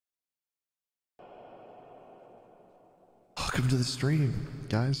Welcome to the stream,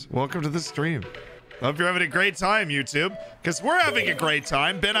 guys. Welcome to the stream. I hope you're having a great time, YouTube, because we're having a great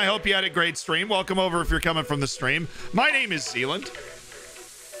time. Ben, I hope you had a great stream. Welcome over if you're coming from the stream. My name is Zealand.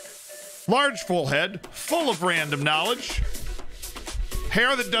 Large, full head, full of random knowledge.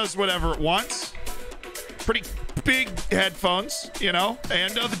 Hair that does whatever it wants. Pretty big headphones, you know,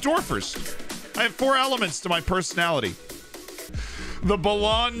 and the Dorfers. I have 4 elements to my personality. The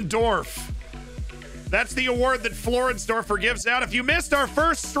Ballon Dorf. That's the award that Floridsdorfer gives out. If you missed our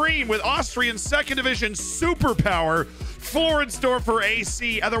first stream with Austrian 2nd Division superpower, Floridsdorfer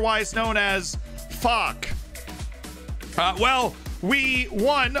AC, otherwise known as FOC. Well, we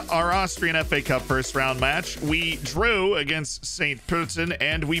won our Austrian FA Cup first round match. We drew against St. Pölten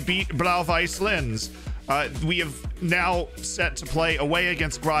and we beat Blau-Weiß Linz. We have now set to play away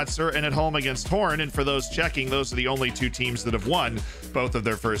against Grazzer and at home against Horn. And for those checking, those are the only 2 teams that have won both of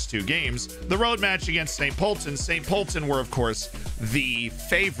their first 2 games. The road match against St. Pölten. St. Pölten were, of course, the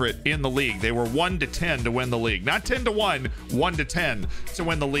favorite in the league. They were 1-10 to win the league. Not 10-1, 1-10 to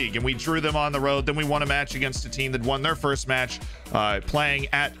win the league. And we drew them on the road. Then we won a match against a team that won their first match playing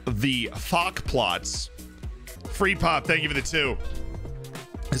at the Fockplots. Free Pop, thank you for the 2.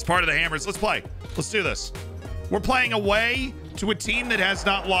 As part of the Hammers, let's play. Let's do this. We're playing away to a team that has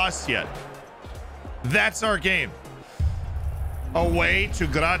not lost yet. That's our game. Away to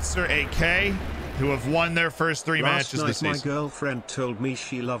Grazzer AK, who have won their first 3 matches this season. Last night my girlfriend told me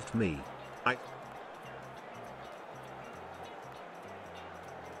she loved me.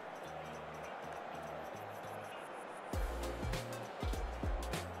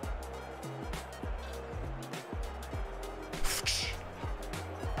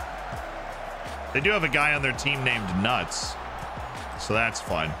 They do have a guy on their team named Nuts, so that's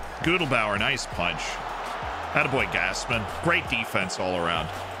fun. Gudelbauer, nice punch. Attaboy Gassman. Great defense all around.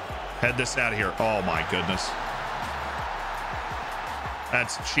 Head this out of here. Oh my goodness.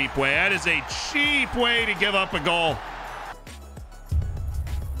 That's a cheap way. That is a cheap way to give up a goal.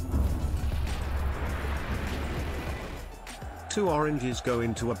 Two oranges go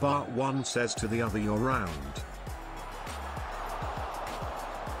into a bar. One says to the other, "You're round."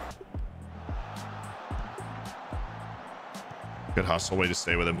 Good hustle, way to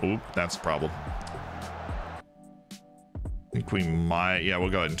stay with him. Oop, that's a problem. I think we might, yeah, we'll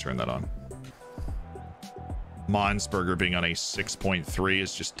go ahead and turn that on. Monsberger being on a 6.3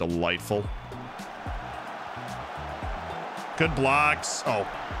 is just delightful. Good blocks. Oh.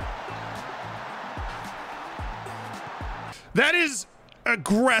 That is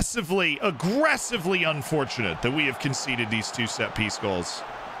aggressively unfortunate that we have conceded these 2 set piece goals.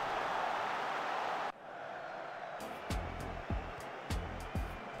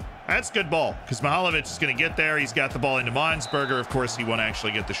 That's good ball, because Mihalovic is going to get there. He's got the ball into Monsberger. Of course, he won't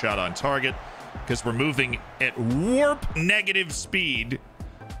actually get the shot on target, because we're moving at warp negative speed.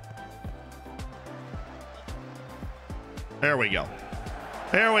 There we go.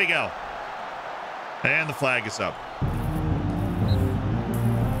 There we go. And the flag is up.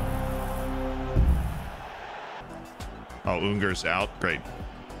 Oh, Unger's out. Great.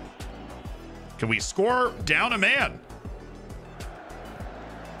 Can we score down a man?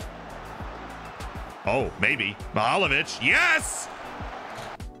 Oh, maybe. Mihalovic. Yes!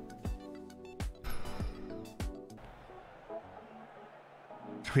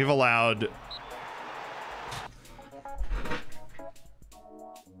 We've allowed...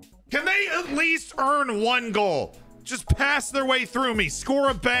 Can they at least earn 1 goal? Just pass their way through me. Score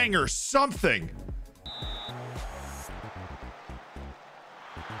a banger. Something.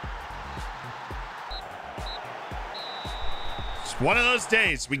 One of those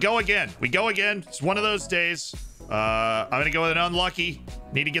days. We go again. We go again. It's one of those days. I'm going to go with an unlucky.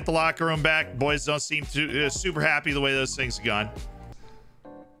 Need to get the locker room back. Boys don't seem to super happy the way those things have gone.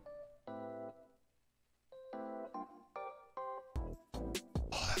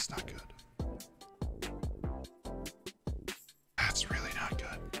 Oh, that's not good. That's really not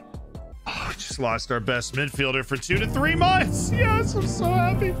good. Oh, we just lost our best midfielder for 2 to 3 months. Yes, I'm so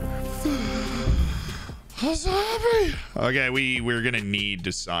happy. I'm so happy. Okay, we're gonna need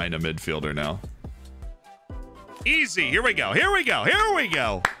to sign a midfielder now. Easy. Here we go. Here we go. Here we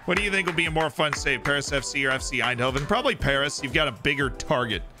go. What do you think will be a more fun save, Paris FC or FC Eindhoven? Probably Paris. You've got a bigger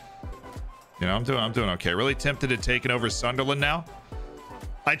target. You know, I'm doing okay. Really tempted to take it over Sunderland now.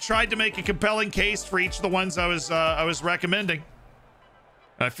 I tried to make a compelling case for each of the ones I was recommending.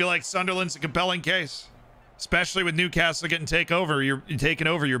 And I feel like Sunderland's a compelling case, especially with Newcastle getting taken over. You're taking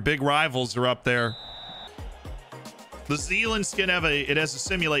over. Your big rivals are up there. The Zealand skin it has a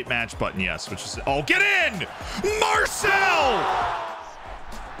simulate match button, yes, which is, oh, get in! Marcel!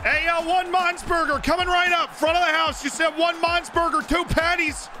 Hey, one Monsburger coming right up. Front of the house. You said one Monsburger, 2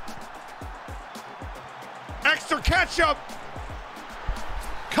 patties. Extra ketchup.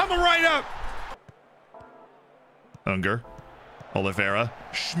 Coming right up. Unger. Oliveira.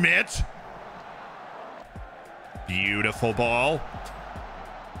 Schmidt. Beautiful ball.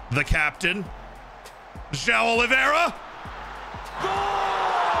 The captain. João Oliveira.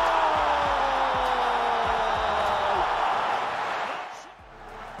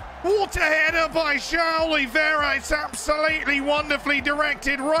 What a header by João Oliveira. It's absolutely wonderfully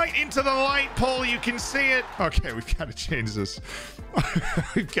directed right into the light pole. You can see it. Okay, we've got to change this.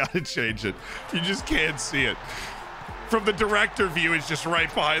 We've got to change it. You just can't see it. From the director view, it's just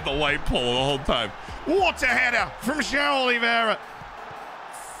right behind the light pole the whole time. What a header from João Oliveira.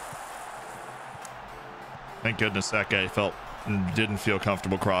 Thank goodness that guy didn't feel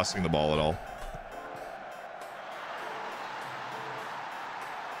comfortable crossing the ball at all.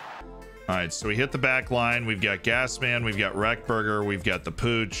 All right, so we hit the back line. We've got Gasman, we've got Reckberger, we've got the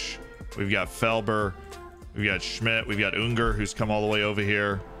Pooch, we've got Felber, we've got Schmidt, we've got Unger, who's come all the way over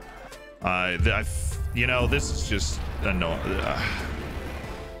here. You know, this is just annoying.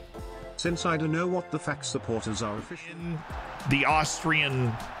 Since I don't know what the fact supporters are officially In the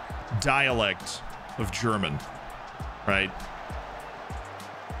Austrian dialect of German, right?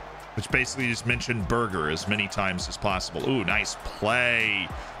 Which basically just mentioned burger as many times as possible. Ooh, nice play.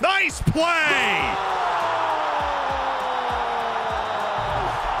 Nice play!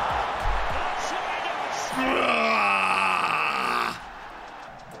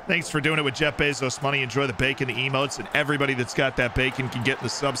 Thanks for doing it with Jeff Bezos money. Enjoy the bacon, the emotes, and everybody that's got that bacon can get in the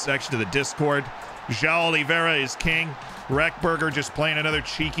subsection of the Discord. João Oliveira is king. Reckberger just playing another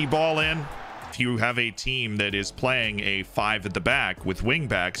cheeky ball in. If you have a team that is playing a 5 at the back with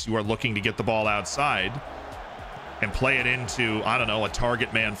wingbacks, you are looking to get the ball outside and play it into, I don't know, a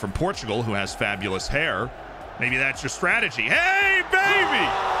target man from Portugal who has fabulous hair. Maybe that's your strategy. Hey, baby!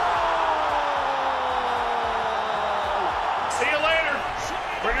 See you later.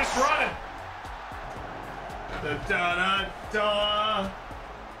 We're just running. Da-da-da-da.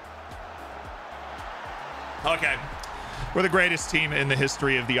 Okay. We're the greatest team in the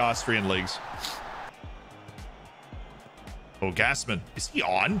history of the Austrian leagues. Oh, Gasman. Is he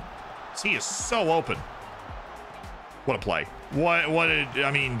on? He is so open. What a play. I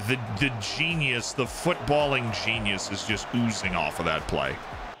mean, the genius, the footballing genius is just oozing off of that play.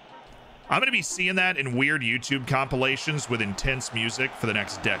 I'm going to be seeing that in weird YouTube compilations with intense music for the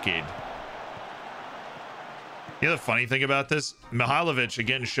next decade. You know the funny thing about this? Mihailovic,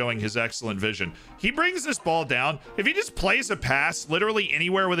 again, showing his excellent vision. He brings this ball down. If he just plays a pass literally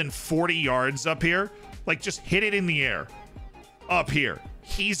anywhere within 40 yards up here, like just hit it in the air. Up here.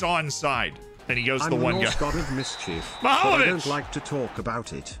 He's onside. And he goes to the one guy. I'm God of mischief, Mihailovic! but I don't like to talk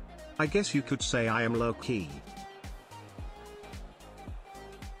about it. I guess you could say I am low-key.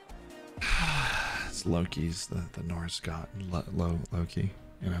 It's Loki's the Norse god. Loki.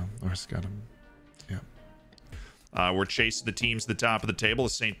 You know, Norse god. Yeah. We're chasing the teams at the top of the table. The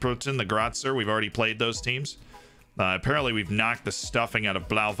St. Prutten, the Grazer. We've already played those teams. Apparently, we've knocked the stuffing out of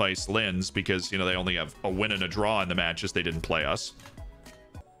Blau-Weiß Linz because, you know, they only have a win and a draw in the matches. They didn't play us.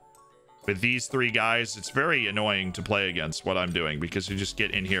 With these 3 guys, it's very annoying to play against what I'm doing because you just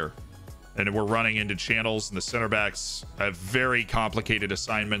get in here. And we're running into channels, and the center backs have very complicated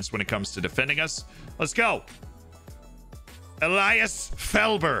assignments when it comes to defending us. Let's go. Elias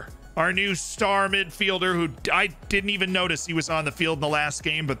Felber, our new star midfielder, who I didn't even notice he was on the field in the last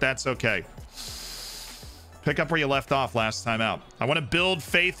game, but that's okay. Pick up where you left off last time out. I want to build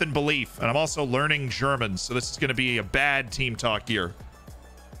faith and belief, and I'm also learning German, so this is going to be a bad team talk year.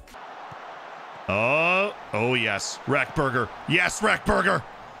 Oh yes, Reckberger. Yes, Reckberger.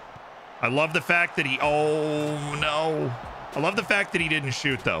 I love the fact that oh no. I love the fact that he didn't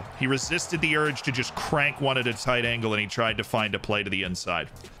shoot though. He resisted the urge to just crank one at a tight angle, and he tried to find a play to the inside.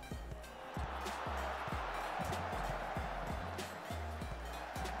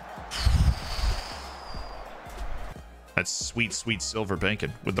 That's sweet, sweet silver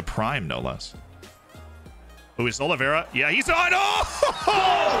bacon with the prime, no less. Who is Oliveira? Yeah, he's on.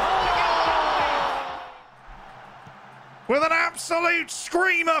 Oh! With an absolute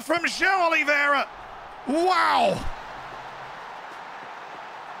screamer from João Oliveira. Wow.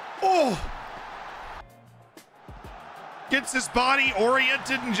 Oh. Gets his body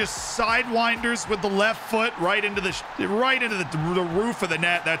oriented and just sidewinders with the left foot right into the roof of the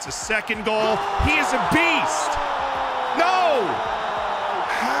net. That's a second goal. He is a beast. No.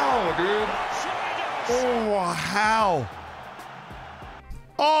 How, dude? Oh, how?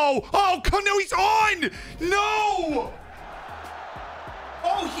 Oh, no, he's on. No.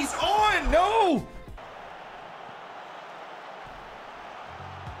 Oh,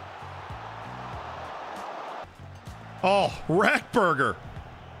 Oh, Rackberger.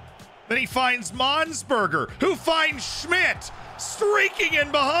 Then he finds Monsberger, who finds Schmidt, streaking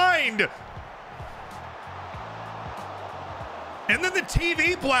in behind. And then the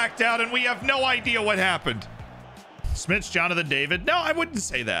TV blacked out and we have no idea what happened. Schmidt's Jonathan David? No, I wouldn't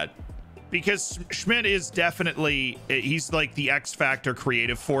say that. Because Schmidt is definitely, he's like the X Factor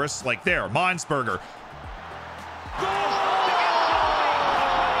creative force. Like there, Monsberger.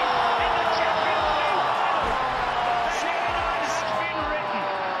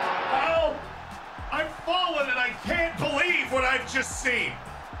 Oh, I've fallen and I can't believe what I've just seen.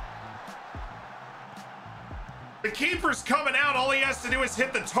 The keeper's coming out. All he has to do is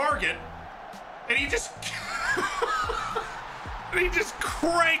hit the target. And he just... and he just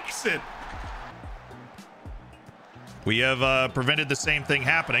cranks it. We have prevented the same thing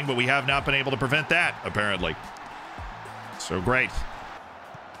happening, but we have not been able to prevent that, apparently. So great.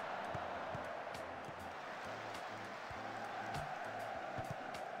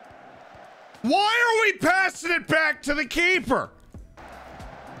 Why are we passing it back to the keeper?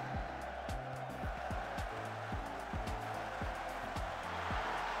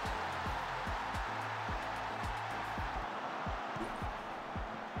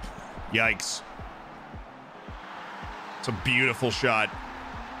 Yikes. It's a beautiful shot.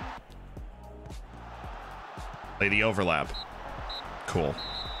 Play the overlap. Cool.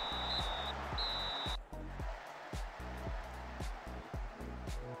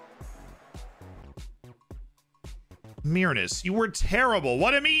 Mirnus, you were terrible.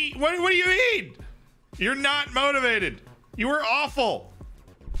 What do you mean? You're not motivated. You were awful.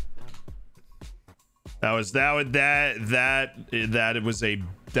 That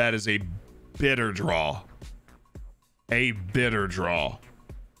is a bitter draw. A bitter draw.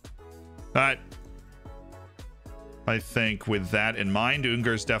 But I think with that in mind,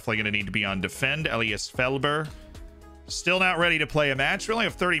 Unger's definitely going to need to be on defend. Elias Felber still not ready to play a match. We only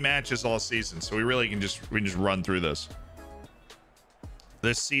have 30 matches all season, so we really can just run through this.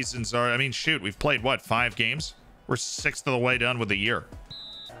 This season's I mean, shoot, we've played what, 5 games? We're 6th of the way done with the year.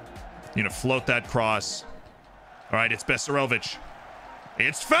 You know, float that cross. All right, it's Besarovic.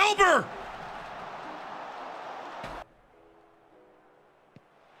 It's Felber.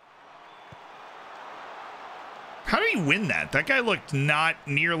 How did he win that? That guy looked not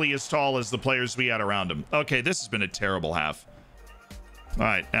nearly as tall as the players we had around him. Okay, this has been a terrible half. All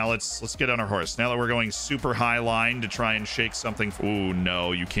right, now let's get on our horse. Now that we're going super high line to try and shake something. Ooh,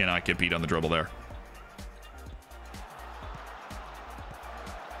 no, you cannot get beat on the dribble there.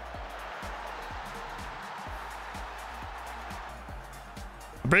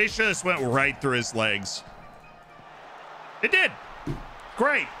 I'm pretty sure this went right through his legs. It did.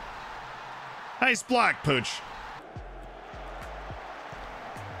 Great. Nice block, Pooch.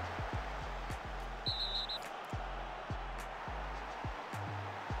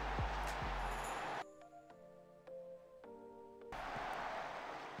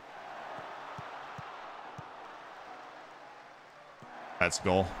 That's a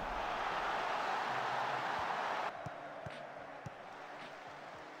goal.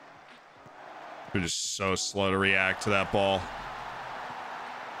 We're just so slow to react to that ball.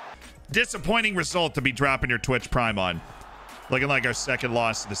 Disappointing result to be dropping your Twitch Prime on. Looking like our 2nd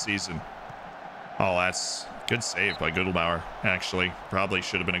loss of the season. Oh, that's good save by Gudelbauer, actually. Probably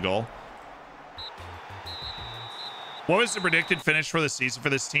should have been a goal. What was the predicted finish for the season for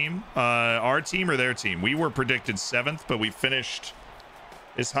this team? Our team or their team? We were predicted 7th, but we finished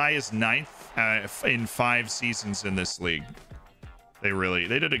as high as 9th in 5 seasons in this league. They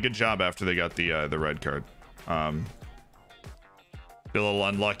did a good job after they got the red card. A little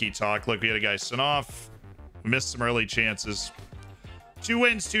unlucky talk. Look, we had a guy sent off. We missed some early chances. 2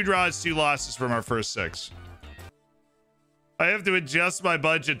 wins, 2 draws, 2 losses from our first 6. I have to adjust my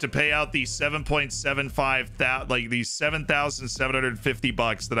budget to pay out the 7.75 like these 7,750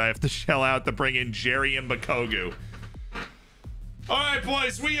 bucks that I have to shell out to bring in Jerry and Bakogu. All right,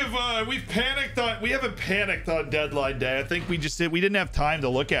 boys, we haven't panicked on deadline day. I think we didn't have time to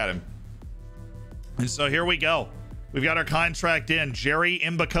look at him. And so here we go. We've got our contract in. Jerry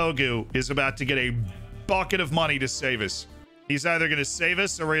Imbakogu is about to get a bucket of money to save us. He's either going to save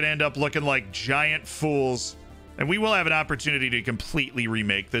us or we're going to end up looking like giant fools. And we will have an opportunity to completely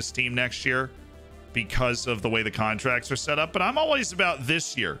remake this team next year because of the way the contracts are set up. But I'm always about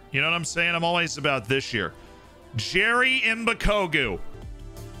this year. You know what I'm saying? I'm always about this year. Jerry Imbakogu.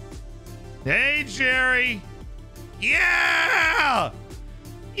 Hey, Jerry. Yeah!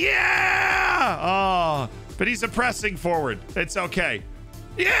 Yeah! Oh, but he's a pressing forward. It's okay.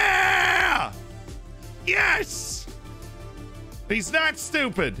 Yeah! Yes! He's not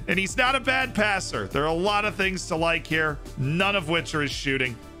stupid, and he's not a bad passer. There are a lot of things to like here, none of which are his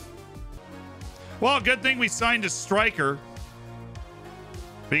shooting. Well, good thing we signed a striker,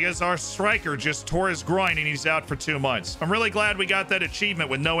 because our striker just tore his groin and he's out for 2 months. I'm really glad we got that achievement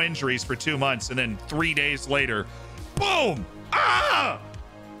with no injuries for 2 months, and then 3 days later, boom! Ah!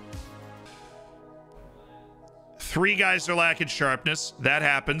 3 guys are lacking sharpness. That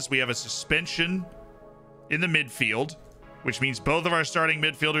happens. We have a suspension in the midfield, which means both of our starting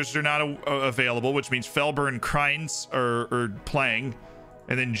midfielders are not available, which means Felber and Kreins are playing.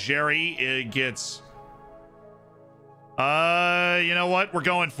 And then Jerry gets... you know what? We're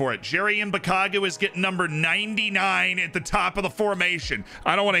going for it. Jerry Mbakagu is getting number 99 at the top of the formation.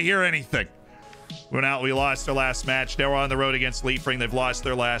 I don't want to hear anything. Went out. We lost our last match. Now we're on the road against Liefering. They've lost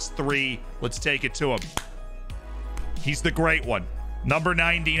their last 3. Let's take it to him. He's the great one. Number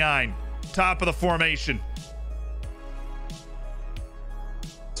 99. Top of the formation.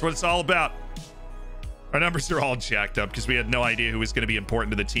 That's what it's all about. Our numbers are all jacked up because we had no idea who was going to be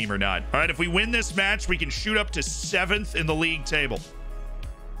important to the team or not. All right, if we win this match, we can shoot up to 7th in the league table.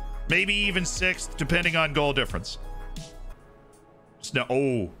 Maybe even 6th, depending on goal difference.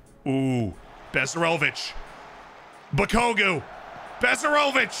 Ooh. Besarovic. Bakogu.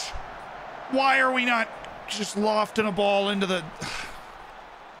 Besarovic. Why are we not just lofting a ball into the...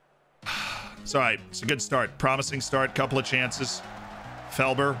 It's all right. It's a good start. Promising start. Couple of chances.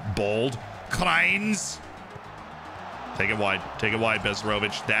 Felber. Bold. Kleins. Take it wide. Take it wide,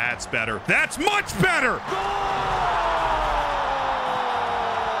 Besarovic. That's better. That's much better!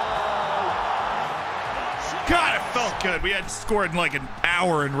 God, it felt good. We had scored in like an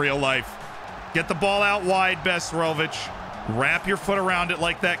hour in real life. Get the ball out wide, Besarovic. Wrap your foot around it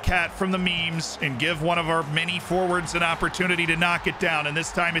like that cat from the memes and give one of our many forwards an opportunity to knock it down. And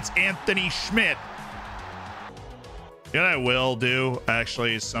this time it's Anthony Schmidt. You know what I will do,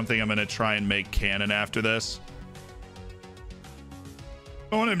 actually, is something I'm going to try and make canon after this.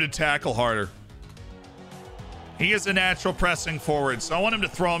 I want him to tackle harder. He is a natural pressing forward, so I want him to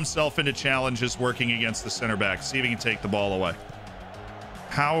throw himself into challenges working against the center back. See if he can take the ball away.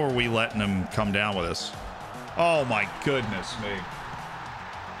 How are we letting him come down with us? Oh, my goodness me.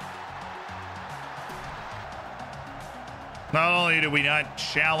 Not only do we not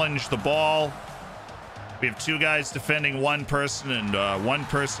challenge the ball, we have 2 guys defending 1 person and 1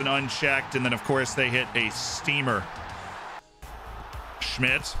 person unchecked. And then, of course, they hit a steamer.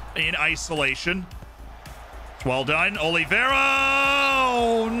 Schmidt in isolation. Well done. Oliveira!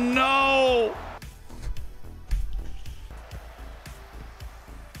 Oh, no!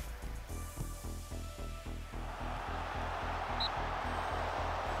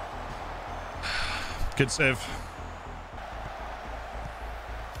 Good save.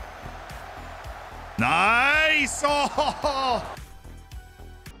 Nice! Oh!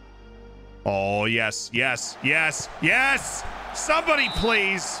 Oh, yes, yes, yes, yes! Somebody,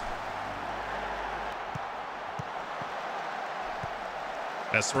 please!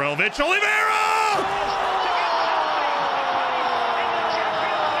 Besarovic, Oliveira!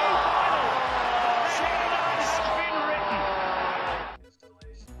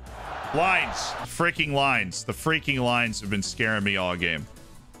 Lines. Freaking lines. The freaking lines have been scaring me all game.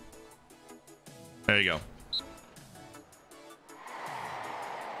 There you go.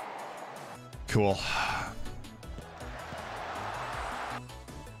 Cool.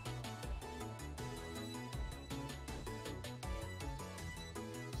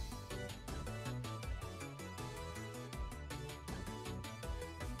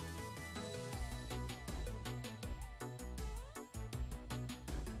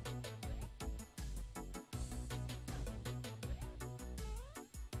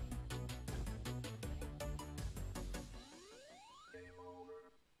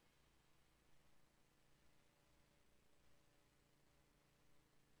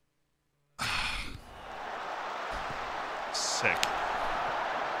 Sick.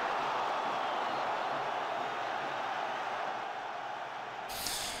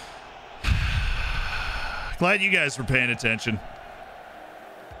 Glad you guys were paying attention.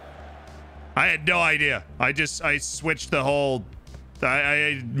 I had no idea. I switched the whole...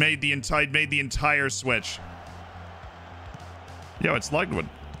 I made the entire switch. Yo, it's Ludwig.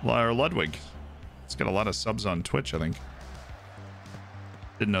 Or Ludwig. He's got a lot of subs on Twitch, I think.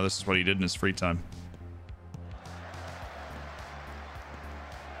 Didn't know this is what he did in his free time.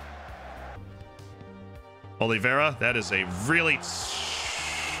 Oliveira, that is a really...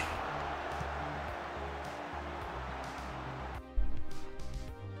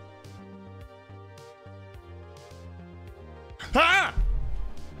 Ah!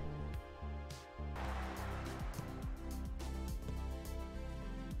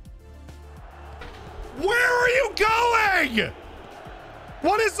 doing?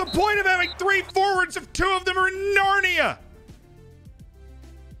 What is the point of having 3 forwards if 2 of them are in Narnia?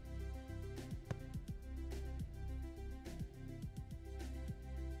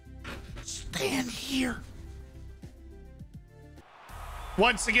 Stand here.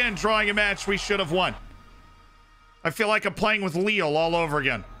 Once again, drawing a match we should have won. I feel like I'm playing with Leo all over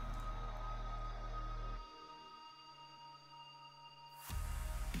again.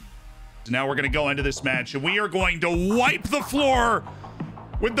 Now we're going to go into this match, and we are going to wipe the floor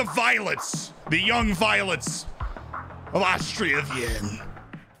with the Violets, the young Violets of Austria Vienna.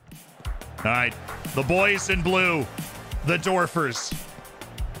 All right, the boys in blue, the Dorfers.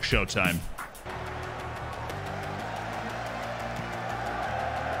 Showtime.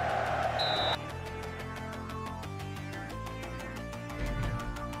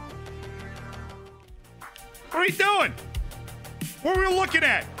 What are we doing? What are we looking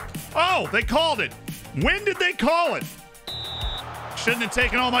at? Oh, they called it. When did they call it? Shouldn't have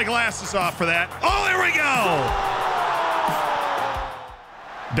taken all my glasses off for that. Oh, there we go.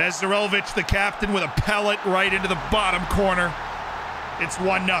 Bezdarovic, the captain, with a pellet right into the bottom corner. It's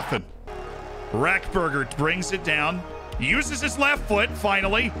 1-0. Rackberger brings it down. Uses his left foot,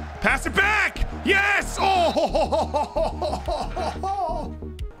 finally. Pass it back. Yes. Oh.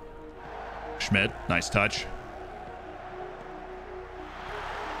 Schmidt, nice touch.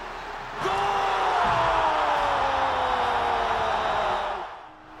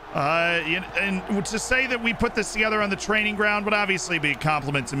 And to say that we put this together on the training ground would obviously be a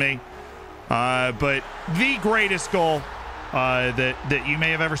compliment to me. But the greatest goal that you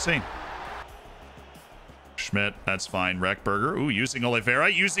may have ever seen. Schmidt, that's fine. Reckberger, ooh, using Oliveira,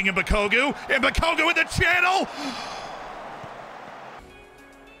 using Mbakogu. Mbakogu in the channel!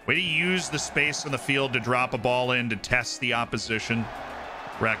 Way to use the space on the field to drop a ball in to test the opposition.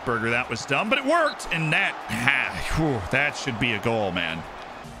 Rackberger, that was dumb, but it worked. And that should be a goal, man.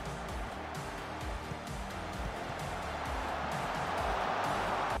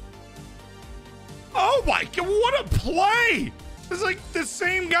 Oh my God, what a play! It's like the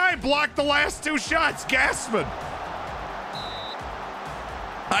same guy blocked the last 2 shots, Gassman.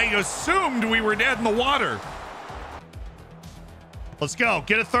 I assumed we were dead in the water. Let's go,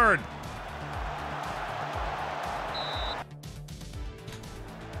 get a third.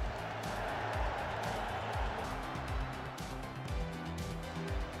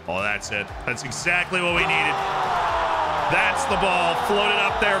 Oh, that's it. That's exactly what we needed. That's the ball floated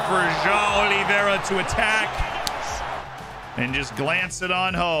up there for João Oliveira to attack and just glance it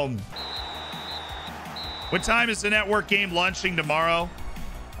on home. What time is the network game launching tomorrow?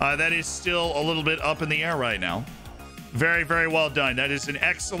 That is still a little bit up in the air right now. Very, very well done. That is an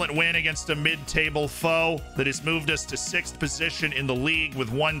excellent win against a mid-table foe that has moved us to 6th position in the league with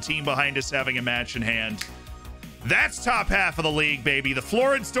 1 team behind us having a match in hand. That's top half of the league, baby. The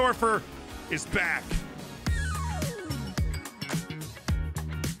Floridsdorfer is back.